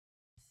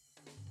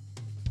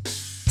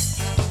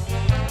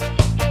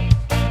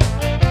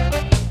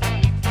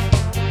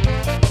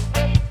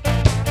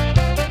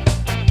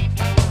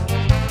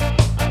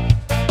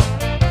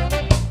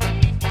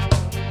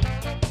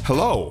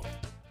Hello,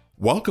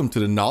 welcome to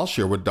the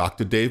KnolShare with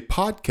Dr. Dave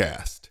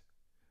podcast.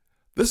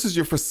 This is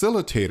your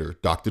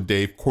facilitator, Dr.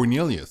 Dave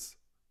Cornelius.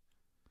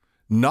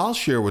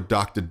 KnolShare with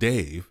Dr.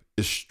 Dave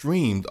is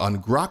streamed on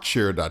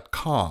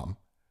grokshare.com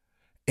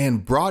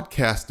and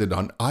broadcasted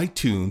on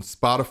iTunes,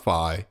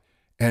 Spotify,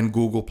 and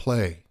Google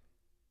Play.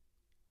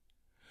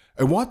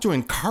 I want to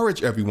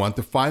encourage everyone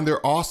to find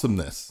their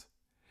awesomeness.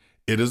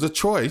 It is a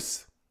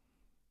choice.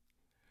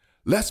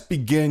 Let's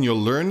begin your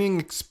learning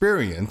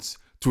experience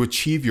to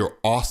achieve your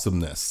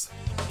awesomeness.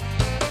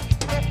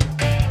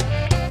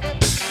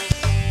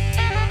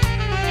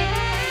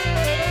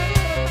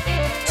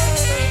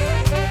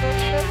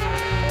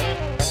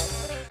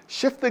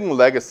 Shifting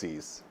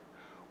legacies.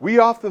 We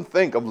often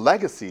think of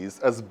legacies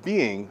as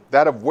being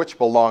that of which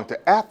belong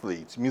to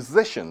athletes,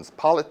 musicians,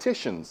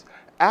 politicians,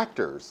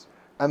 actors,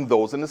 and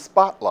those in the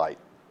spotlight.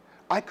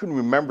 I can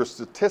remember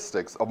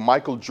statistics of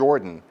Michael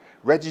Jordan,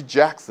 Reggie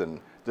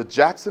Jackson, the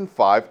Jackson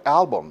 5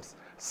 albums,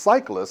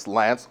 cyclist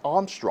Lance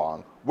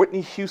Armstrong,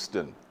 Whitney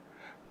Houston,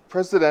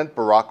 President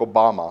Barack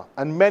Obama,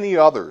 and many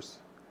others.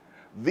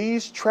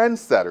 These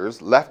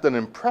trendsetters left an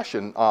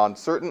impression on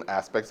certain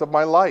aspects of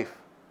my life.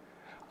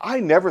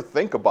 I never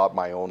think about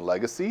my own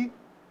legacy.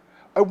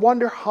 I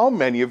wonder how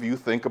many of you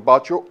think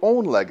about your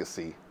own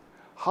legacy.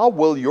 How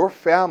will your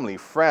family,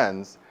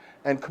 friends,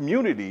 and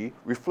community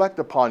reflect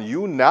upon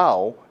you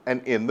now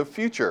and in the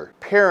future?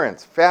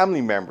 Parents,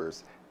 family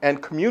members,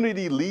 and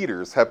community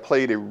leaders have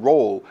played a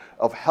role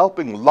of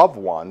helping loved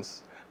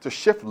ones to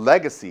shift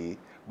legacy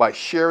by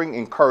sharing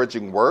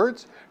encouraging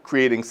words,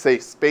 creating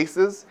safe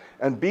spaces,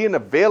 and being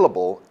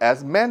available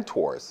as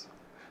mentors.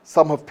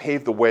 Some have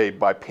paved the way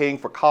by paying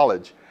for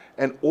college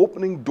and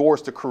opening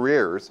doors to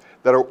careers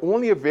that are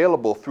only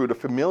available through the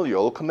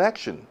familial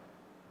connection.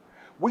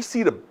 We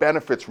see the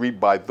benefits reaped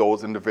by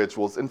those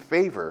individuals in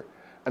favor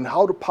and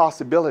how the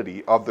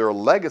possibility of their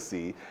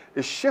legacy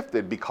is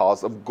shifted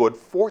because of good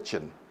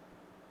fortune.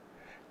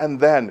 And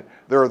then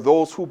there are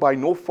those who, by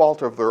no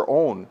fault of their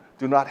own,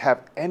 do not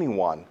have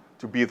anyone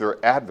to be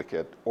their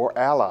advocate or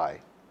ally.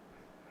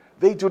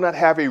 They do not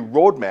have a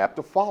roadmap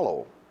to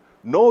follow.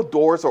 No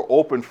doors are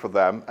open for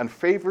them, and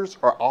favors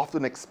are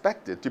often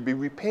expected to be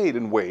repaid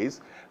in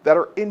ways that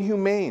are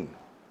inhumane.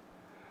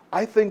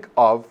 I think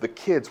of the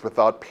kids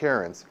without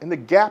parents in the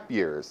gap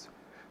years,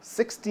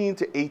 16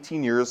 to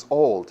 18 years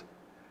old,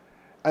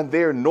 and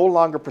they are no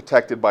longer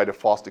protected by the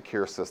foster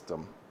care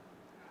system.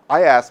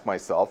 I ask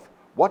myself,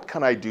 what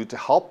can I do to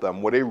help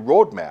them with a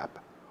roadmap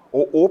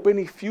or open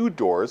a few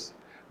doors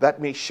that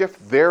may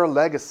shift their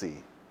legacy?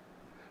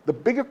 The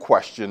bigger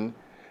question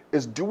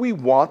is, do we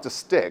want to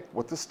stick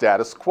with the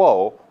status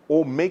quo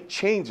or make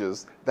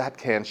changes that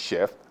can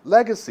shift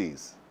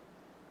legacies?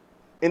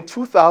 In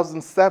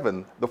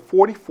 2007, the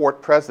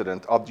 44th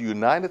President of the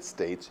United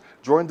States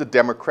during the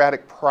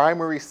Democratic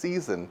primary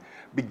season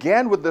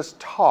began with this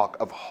talk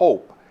of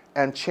hope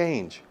and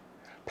change,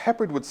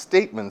 peppered with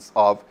statements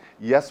of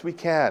 "yes we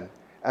can"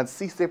 and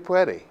 "si se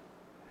puede."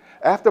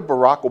 After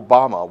Barack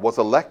Obama was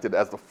elected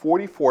as the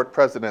 44th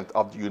President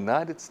of the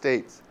United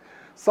States,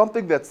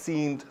 something that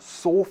seemed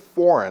so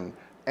foreign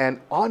and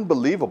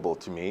unbelievable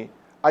to me,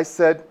 I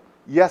said,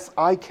 "Yes,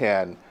 I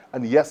can,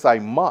 and yes, I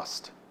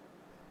must."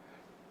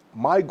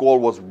 My goal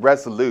was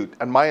resolute,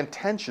 and my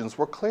intentions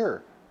were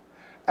clear.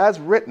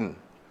 As written,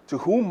 "To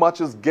whom much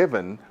is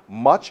given,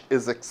 much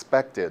is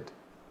expected."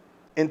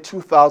 In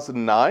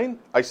 2009,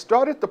 I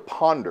started to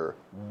ponder,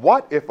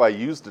 what if I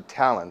used the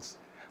talents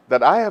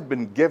that I have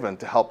been given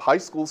to help high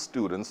school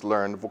students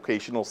learn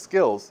vocational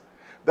skills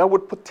that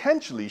would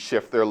potentially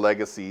shift their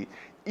legacy,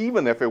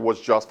 even if it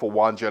was just for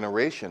one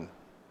generation?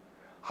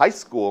 High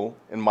school,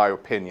 in my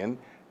opinion,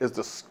 is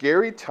the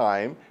scary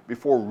time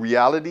before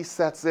reality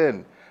sets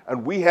in,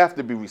 and we have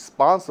to be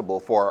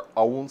responsible for our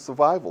own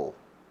survival.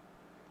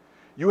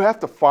 You have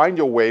to find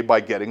your way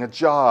by getting a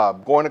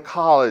job, going to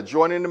college,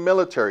 joining the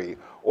military,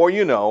 or,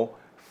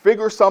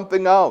 figure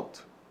something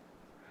out.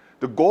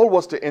 The goal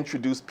was to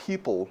introduce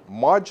people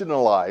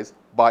marginalized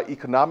by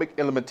economic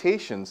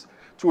limitations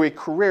to a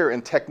career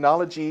in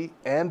technology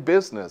and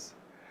business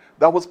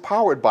that was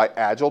powered by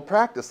agile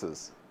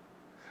practices.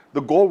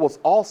 The goal was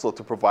also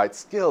to provide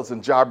skills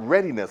in job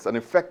readiness and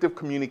effective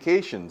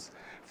communications,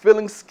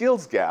 filling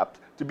skills gaps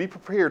to be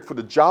prepared for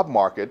the job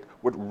market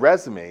with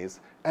resumes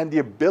and the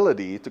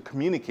ability to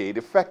communicate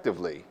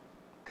effectively.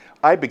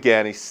 I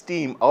began a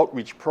STEAM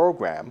outreach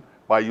program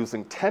by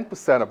using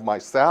 10% of my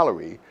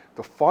salary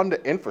to fund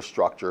the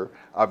infrastructure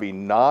of a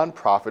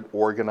nonprofit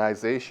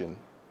organization.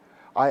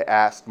 I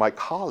asked my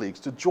colleagues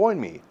to join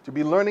me to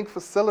be learning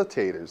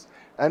facilitators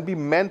and be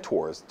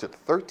mentors to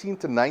 13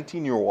 to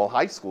 19-year-old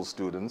high school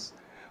students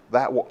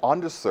that were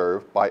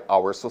underserved by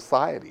our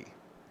society.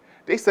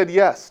 They said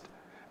yes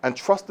and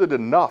trusted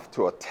enough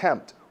to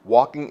attempt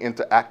walking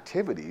into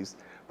activities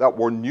that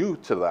were new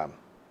to them.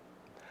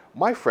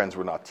 My friends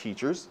were not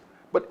teachers,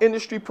 but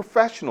industry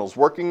professionals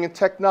working in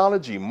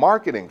technology,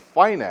 marketing,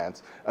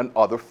 finance, and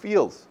other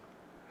fields.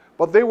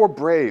 But they were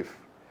brave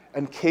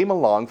and came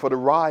along for the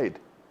ride.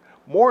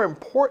 More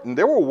important,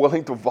 they were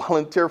willing to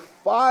volunteer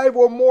 5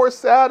 or more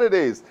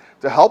Saturdays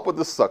to help with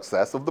the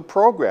success of the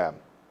program.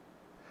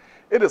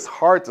 It is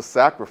hard to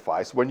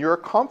sacrifice when you're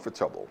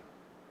comfortable.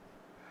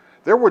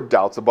 There were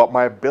doubts about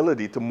my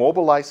ability to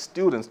mobilize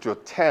students to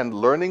attend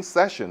learning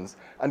sessions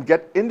and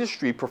get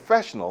industry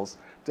professionals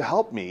to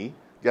help me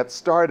get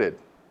started.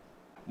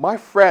 My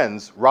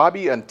friends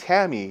Robbie and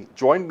Tammy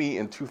joined me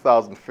in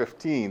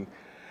 2015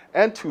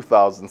 and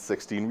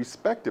 2016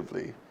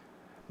 respectively.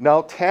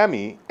 Now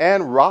Tammy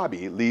and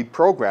Robbie lead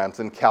programs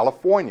in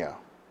California.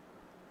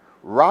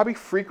 Robbie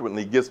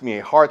frequently gives me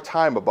a hard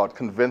time about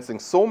convincing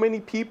so many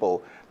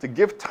people to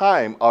give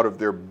time out of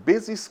their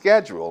busy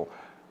schedule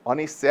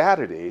on a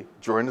Saturday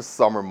during the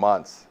summer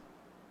months.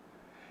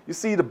 You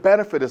see, the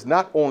benefit is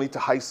not only to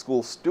high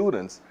school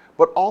students,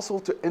 but also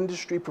to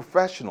industry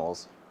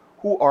professionals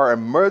who are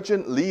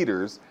emergent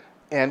leaders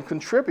and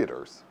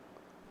contributors.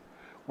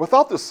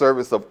 Without the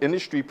service of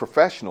industry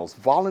professionals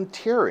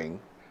volunteering,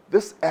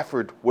 this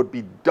effort would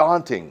be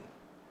daunting.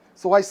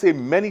 So I say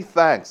many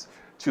thanks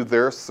to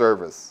their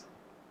service.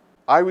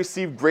 I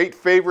received great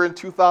favor in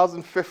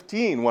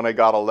 2015 when I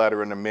got a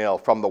letter in the mail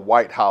from the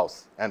White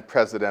House and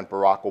President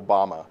Barack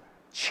Obama,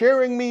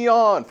 cheering me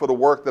on for the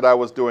work that I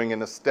was doing in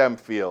the STEM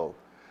field.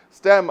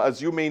 STEM,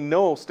 as you may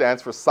know,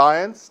 stands for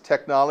science,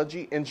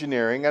 technology,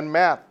 engineering, and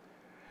math.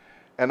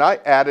 And I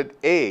added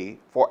A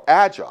for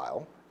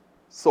agile,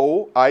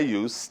 so I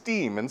used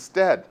STEAM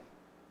instead.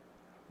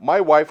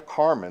 My wife,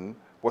 Carmen,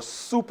 was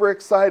super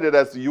excited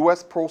as the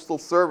U.S. Postal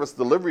Service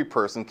delivery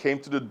person came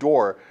to the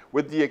door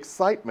with the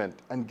excitement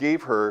and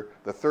gave her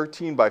the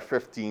 13 by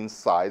 15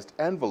 sized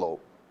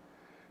envelope.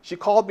 She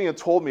called me and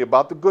told me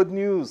about the good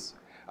news.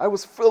 I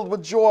was filled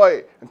with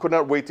joy and could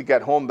not wait to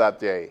get home that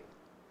day.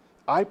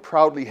 I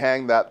proudly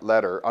hang that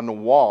letter on the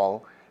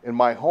wall in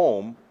my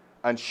home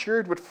and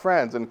shared with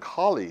friends and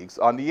colleagues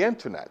on the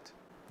internet.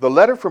 The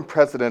letter from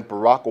President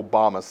Barack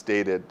Obama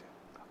stated,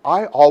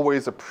 "I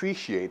always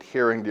appreciate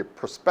hearing the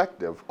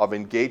perspective of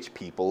engaged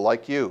people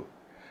like you,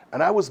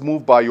 and I was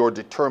moved by your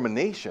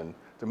determination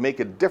to make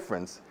a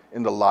difference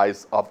in the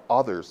lives of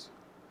others.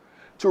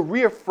 To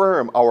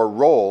reaffirm our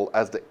role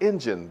as the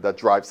engine that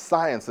drives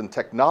science and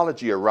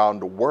technology around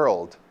the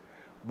world,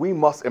 we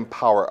must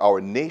empower our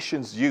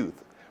nation's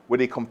youth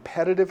with a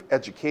competitive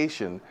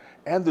education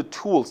and the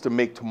tools to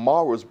make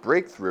tomorrow's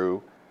breakthrough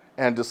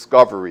and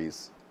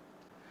discoveries."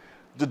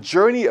 The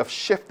journey of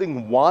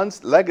shifting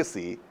one's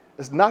legacy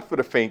is not for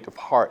the faint of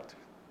heart.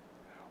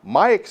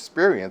 My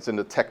experience in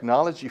the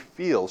technology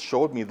field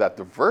showed me that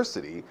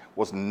diversity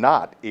was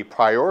not a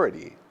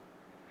priority.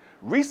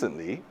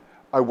 Recently,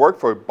 I worked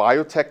for a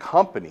biotech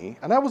company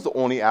and I was the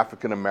only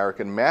African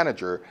American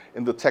manager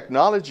in the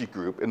technology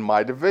group in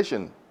my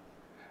division.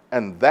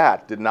 And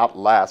that did not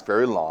last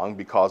very long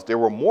because they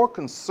were more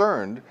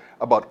concerned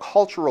about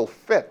cultural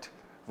fit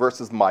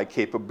versus my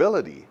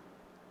capability.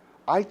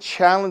 I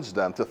challenged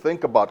them to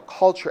think about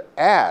culture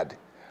add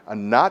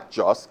and not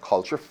just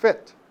culture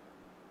fit.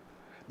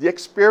 The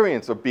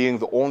experience of being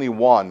the only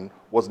one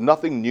was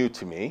nothing new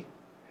to me.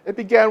 It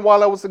began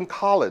while I was in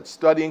college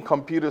studying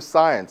computer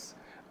science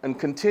and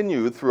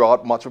continued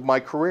throughout much of my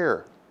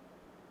career.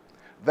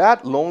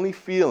 That lonely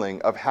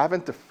feeling of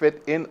having to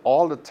fit in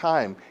all the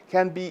time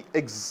can be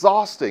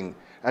exhausting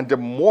and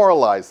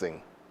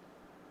demoralizing.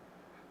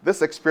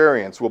 This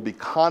experience will be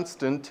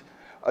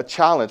a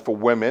challenge for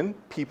women,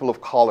 people of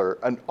color,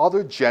 and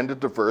other gender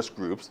diverse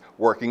groups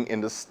working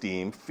in the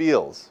STEAM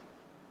fields.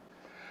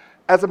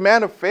 As a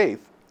man of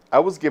faith, I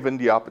was given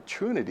the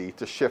opportunity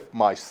to shift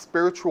my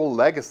spiritual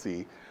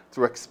legacy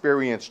to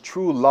experience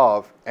true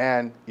love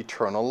and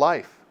eternal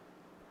life.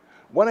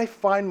 When I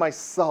find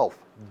myself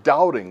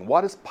doubting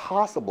what is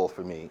possible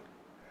for me,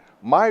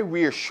 my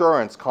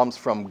reassurance comes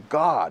from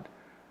God,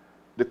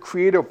 the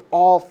creator of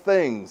all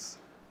things,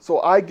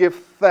 so I give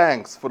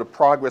thanks for the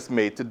progress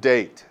made to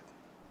date.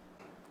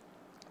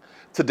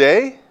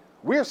 Today,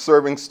 we are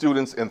serving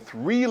students in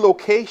 3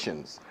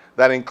 locations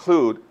that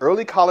include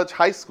Early College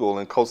High School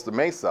in Costa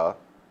Mesa,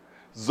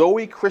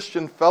 Zoe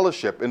Christian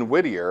Fellowship in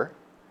Whittier,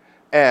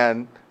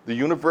 and the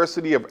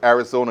University of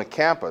Arizona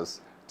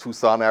campus,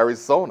 Tucson,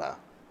 Arizona.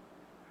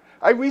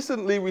 I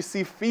recently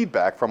received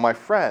feedback from my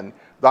friend,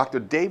 Dr.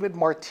 David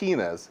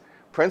Martinez,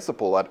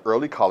 principal at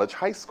Early College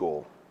High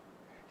School.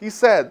 He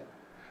said,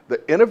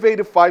 "The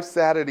Innovative 5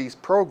 Saturdays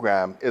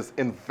program is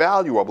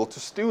invaluable to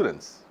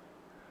students.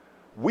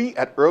 We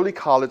at Early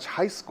College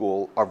High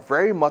School are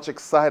very much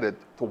excited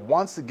to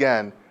once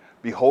again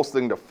be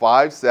hosting the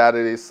 5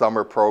 Saturdays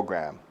summer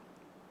program.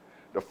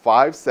 The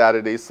 5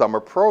 Saturdays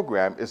summer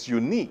program is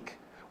unique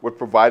with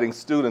providing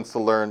students to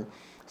learn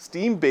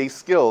STEAM-based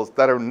skills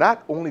that are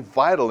not only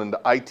vital in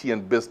the IT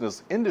and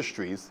business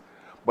industries,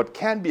 but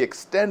can be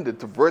extended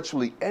to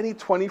virtually any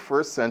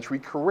 21st century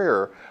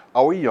career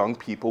our young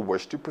people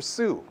wish to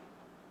pursue.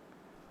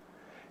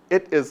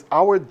 It is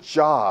our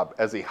job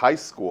as a high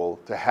school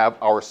to have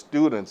our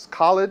students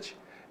college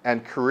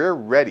and career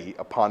ready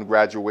upon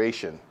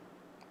graduation.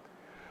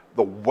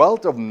 The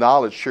wealth of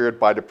knowledge shared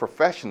by the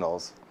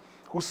professionals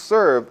who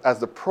serve as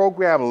the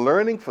program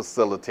learning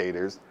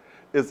facilitators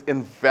is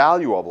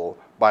invaluable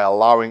by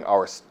allowing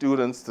our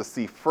students to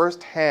see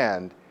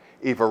firsthand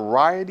a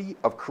variety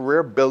of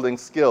career building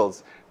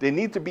skills, they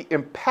need to be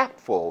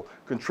impactful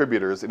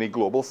contributors in a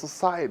global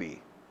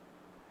society.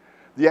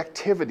 The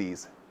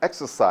activities,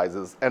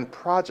 exercises, and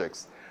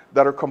projects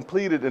that are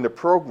completed in the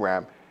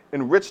program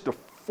enrich the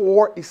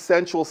 4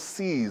 essential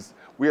C's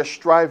we are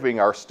striving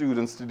our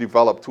students to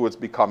develop towards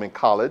becoming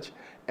college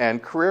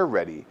and career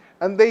ready,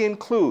 and they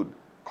include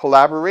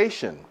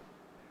collaboration,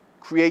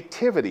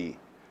 creativity,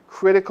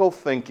 critical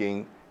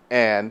thinking,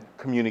 and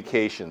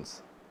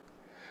communications.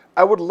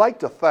 I would like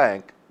to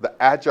thank the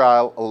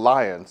Agile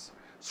Alliance,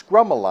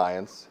 Scrum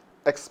Alliance,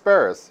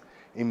 Experis,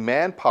 a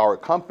manpower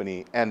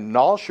company, and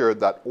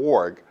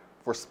KnolShare.org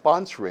for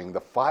sponsoring the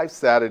 5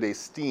 Saturday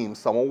STEAM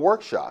Summer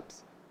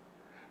Workshops.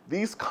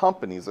 These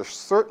companies are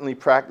certainly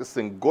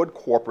practicing good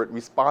corporate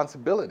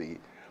responsibility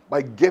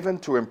by giving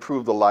to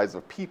improve the lives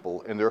of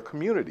people in their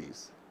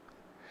communities.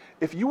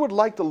 If you would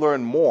like to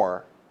learn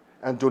more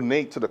and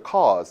donate to the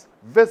cause,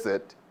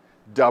 visit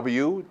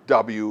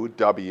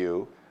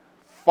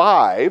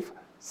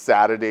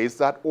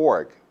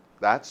www.5saturdays.org.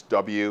 That's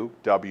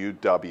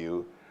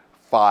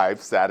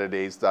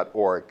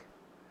www.5saturdays.org.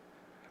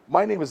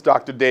 My name is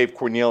Dr. Dave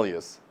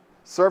Cornelius,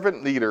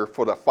 servant leader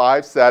for the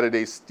 5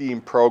 Saturdays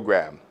STEAM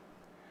program.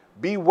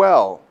 Be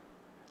well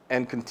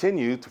and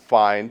continue to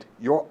find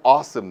your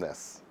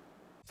awesomeness.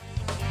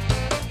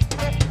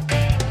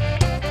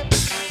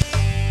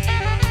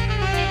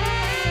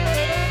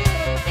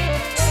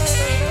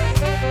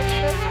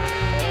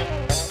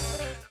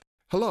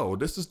 Hello,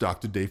 this is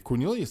Dr. Dave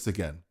Cornelius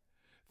again.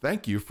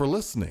 Thank you for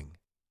listening.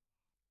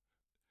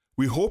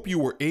 We hope you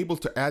were able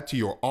to add to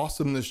your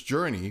awesomeness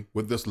journey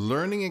with this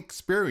learning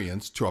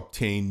experience to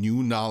obtain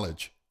new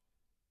knowledge.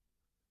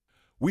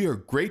 We are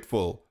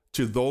grateful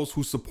to those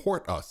who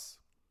support us.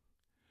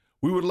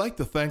 We would like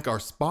to thank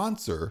our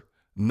sponsor,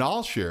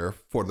 KnolShare,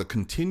 for the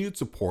continued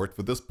support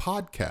for this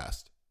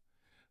podcast.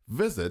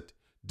 Visit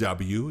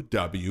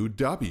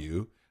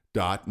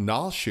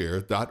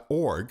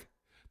www.knolshare.org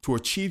to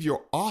achieve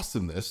your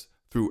awesomeness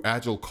through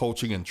agile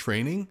coaching and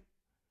training,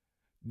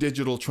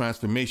 digital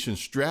transformation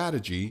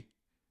strategy,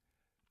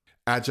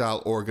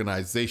 agile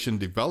organization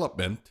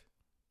development,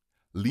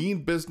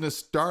 lean business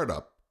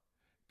startup,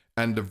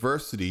 and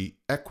diversity,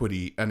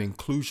 equity, and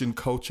inclusion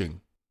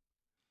coaching.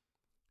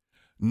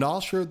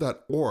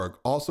 KnolShare.org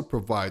also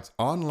provides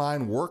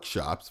online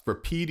workshops for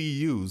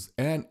PDUs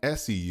and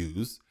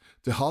SEUs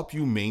to help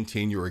you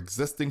maintain your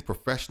existing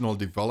professional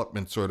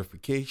development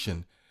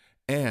certification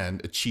and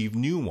achieve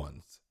new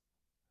ones.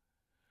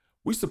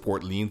 We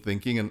support lean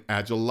thinking and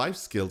agile life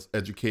skills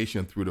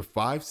education through the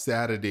 5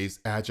 Saturdays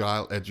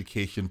Agile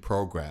Education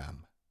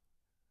Program.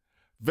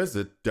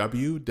 Visit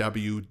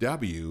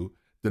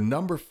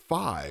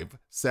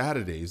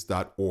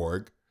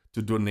www.5saturdays.org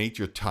to donate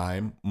your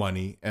time,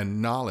 money,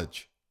 and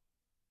knowledge.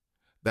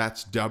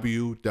 That's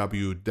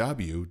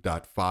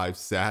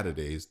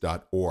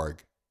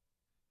www.5saturdays.org.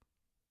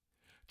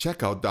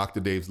 Check out Dr.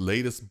 Dave's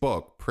latest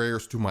book,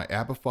 Prayers to My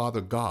Abba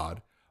Father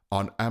God,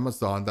 on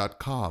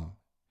Amazon.com,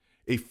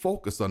 a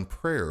focus on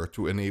prayer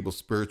to enable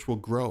spiritual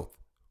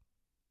growth.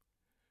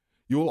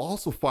 You will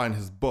also find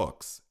his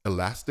books,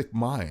 Elastic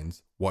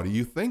Minds, What Are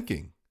You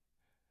Thinking?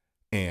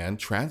 And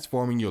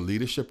Transforming Your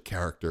Leadership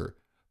Character,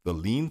 The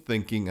Lean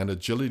Thinking and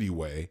Agility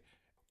Way,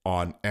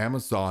 on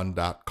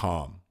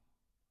Amazon.com.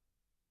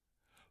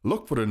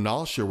 Look for the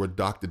KnolShare with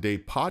Dr.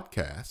 Dave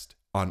podcast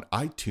on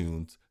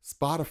iTunes,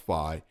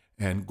 Spotify,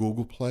 and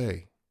Google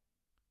Play.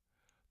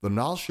 The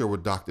KnolShare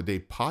with Dr.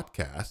 Dave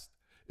podcast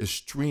is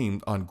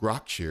streamed on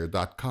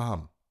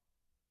grokshare.com.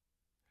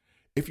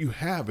 If you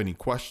have any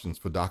questions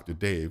for Dr.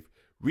 Dave,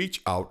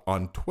 reach out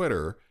on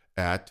Twitter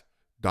at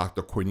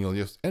Dr.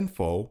 Cornelius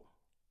Info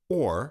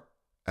or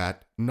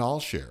at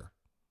KnolShare.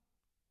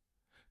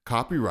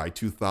 Copyright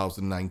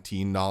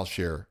 2019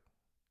 KnolShare.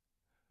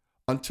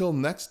 Until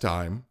next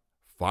time,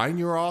 find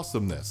your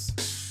awesomeness.